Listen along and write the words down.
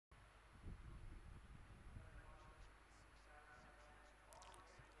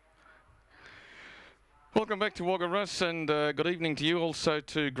Welcome back to WAGGA, Russ, and good evening to you also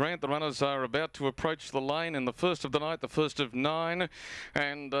to Grant. The runners are about to approach the lane in the first of the night, the first of 9,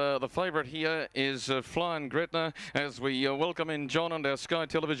 and the favourite here is Flying Gretna. As we welcome in John and our Sky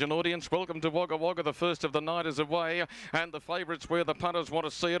Television audience, welcome to WAGGA WAGGA. The first of the night is away, and the favourites where the punters want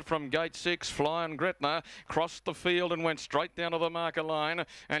to see it from gate 6. Flying Gretna crossed the field and went straight down to the marker line,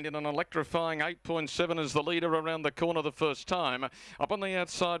 and in an electrifying 8.7 is the leader around the corner the first time. Up on the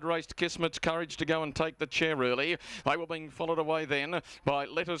outside raced Kismet's Courage to go and take the chair early. They were being followed away then by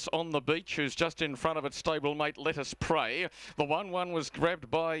Lettuce on the Beach, who's just in front of its stablemate Lettuce Pray. The 1-1 was grabbed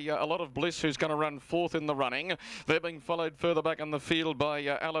by a lot of Bliss, who's going to run fourth in the running. They're being followed further back in the field by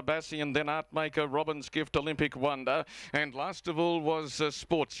Alabassi and then Artmaker, Robin's Gift, Olympic Wonder. And last of all was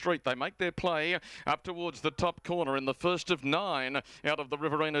Sport Street. They make their play up towards the top corner in the first of 9 out of the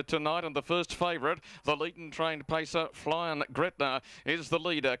Riverina tonight. And the first favourite, the Leeton trained pacer Flying Gretna, is the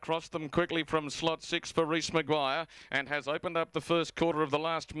leader. Crossed them quickly from slot 6 for Reese Maguire and has opened up the first quarter of the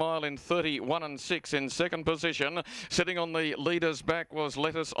last mile in 31.6 in second position. Sitting on the leader's back was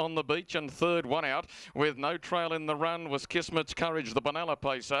Lettuce on the Beach, and third one out with no trail in the run was Kismet's Courage, the Benalla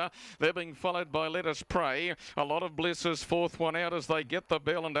pacer. They're being followed by Lettuce Pray. A lot of Bliss's fourth one out as they get the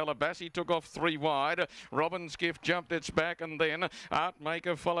bell, and Alabassi took off 3 wide. Robin's Gift jumped its back, and then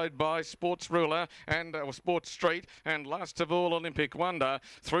Artmaker followed by Sports Ruler and Sports Street, and last of all Olympic Wonder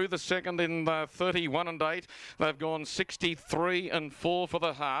through the second in 31.8. They've gone 63.4 for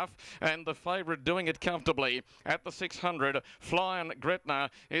the half, and the favourite doing it comfortably at the 600. Flying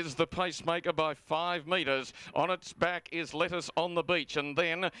Gretna is the pacemaker by 5 metres. On its back is Lettuce on the Beach, and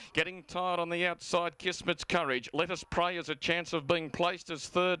then getting tired on the outside Kismet's Courage. Lettuce Pray has a chance of being placed as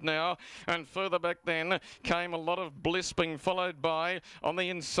third now, and further back then came a lot of Bliss, being followed by on the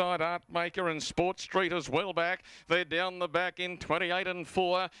inside Artmaker and Sports Street as well back. They're down the back in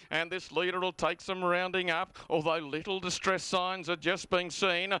 28.4, and this leader will take some rounding up, although little distress signs are just being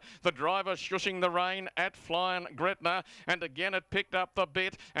seen. The driver shushing the rein at Flying Gretna, and again it picked up the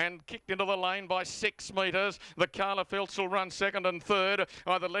bit and kicked into the lane by 6 metres. The Carla Phelps will run second and third.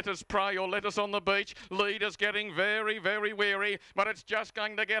 Either Lettuce Pray or Lettuce on the Beach. Leader's getting very, very weary, but it's just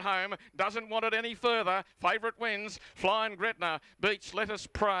going to get home. Doesn't want it any further. Favourite wins. Flying Gretna beats Lettuce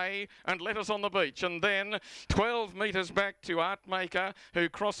Pray and Lettuce on the Beach, and then 12 metres back to Artmaker, who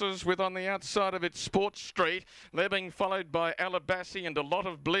crosses with on the outside of its Sports Street. They're being followed by Alabassi and a lot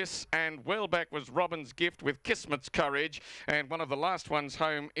of Bliss, and well back was Robin's Gift with Kismet's Courage, and one of the last ones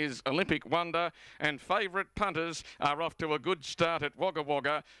home is Olympic Wonder, and favourite punters are off to a good start at WAGGA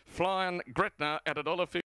WAGGA. Flying Gretna at $1.50.